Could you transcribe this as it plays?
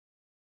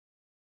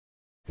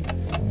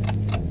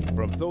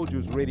From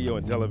Soldiers Radio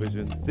and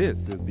Television,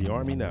 this is the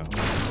Army Now.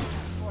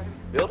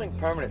 Building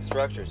permanent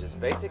structures is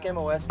basic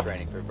MOS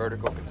training for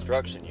vertical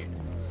construction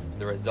units.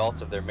 The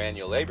results of their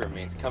manual labor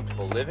means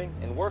comfortable living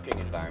and working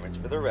environments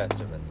for the rest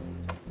of us.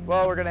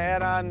 Well, we're going to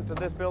add on to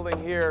this building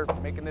here,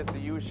 making this a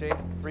U-shape,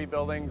 3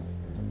 buildings.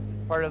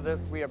 Part of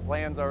this we have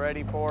plans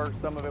already for.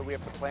 Some of it we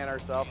have to plan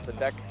ourselves, the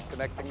deck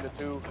connecting the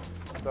 2,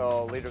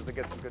 so leaders will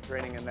get some good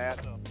training in that.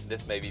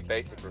 This may be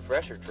basic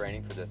refresher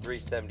training for the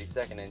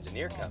 372nd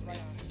Engineer Company,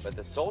 but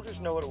the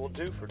soldiers know what it will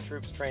do for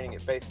troops training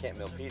at Base Camp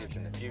Milpitas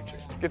in the future.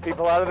 Get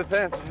people out of the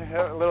tents,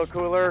 a little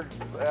cooler.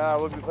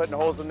 We'll be putting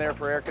holes in there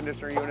for air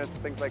conditioner units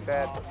and things like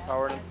that,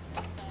 powering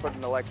them,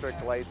 putting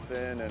electric lights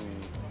in and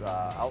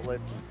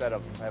outlets instead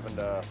of having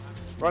to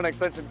run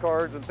extension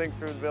cords and things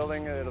through the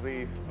building. It'll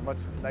be a much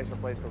nicer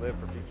place to live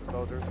for future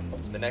soldiers.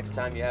 The next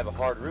time you have a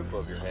hard roof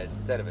over your head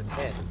instead of a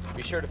tent,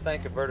 be sure to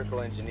thank a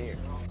vertical engineer.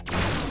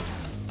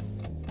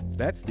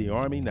 That's the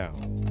Army Now.